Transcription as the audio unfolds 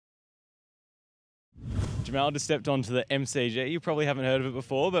Jamal just stepped onto the MCG. You probably haven't heard of it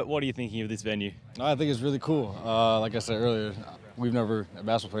before, but what are you thinking of this venue? I think it's really cool. Like I said earlier, we've never,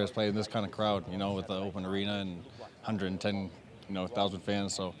 basketball players, played in this kind of crowd, with the open arena and 110, 1,000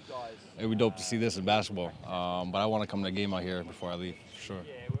 fans. So it would be dope to see this in basketball. But I want to come to a game out here before I leave, for sure.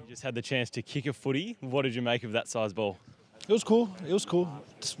 You just had the chance to kick a footy. What did you make of that size ball? It was cool. It was cool.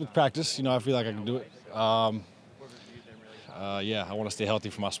 Just with practice, I feel like I can do it. Yeah, I want to stay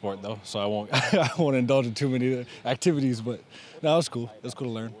healthy for my sport though, so I won't indulge in too many activities. But no, it was cool. It was cool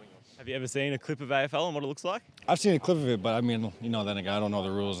to learn. Have you ever seen a clip of AFL and what it looks like? I've seen a clip of it, but I mean, then again, I don't know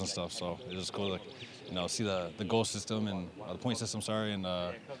the rules and stuff, so it's just cool to see the goal system and the point system. Sorry, and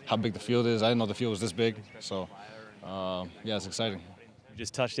how big the field is. I didn't know the field was this big, so yeah, it's exciting. You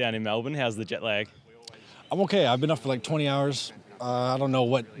just touched down in Melbourne. How's the jet lag? I'm okay. I've been up for like 20 hours. I don't know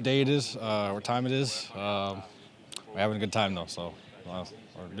what day it is, what time it is. We're having a good time though, so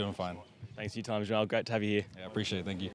we're doing fine. Thanks for your time, Jamal. Great to have you here. Yeah, I appreciate it. Thank you.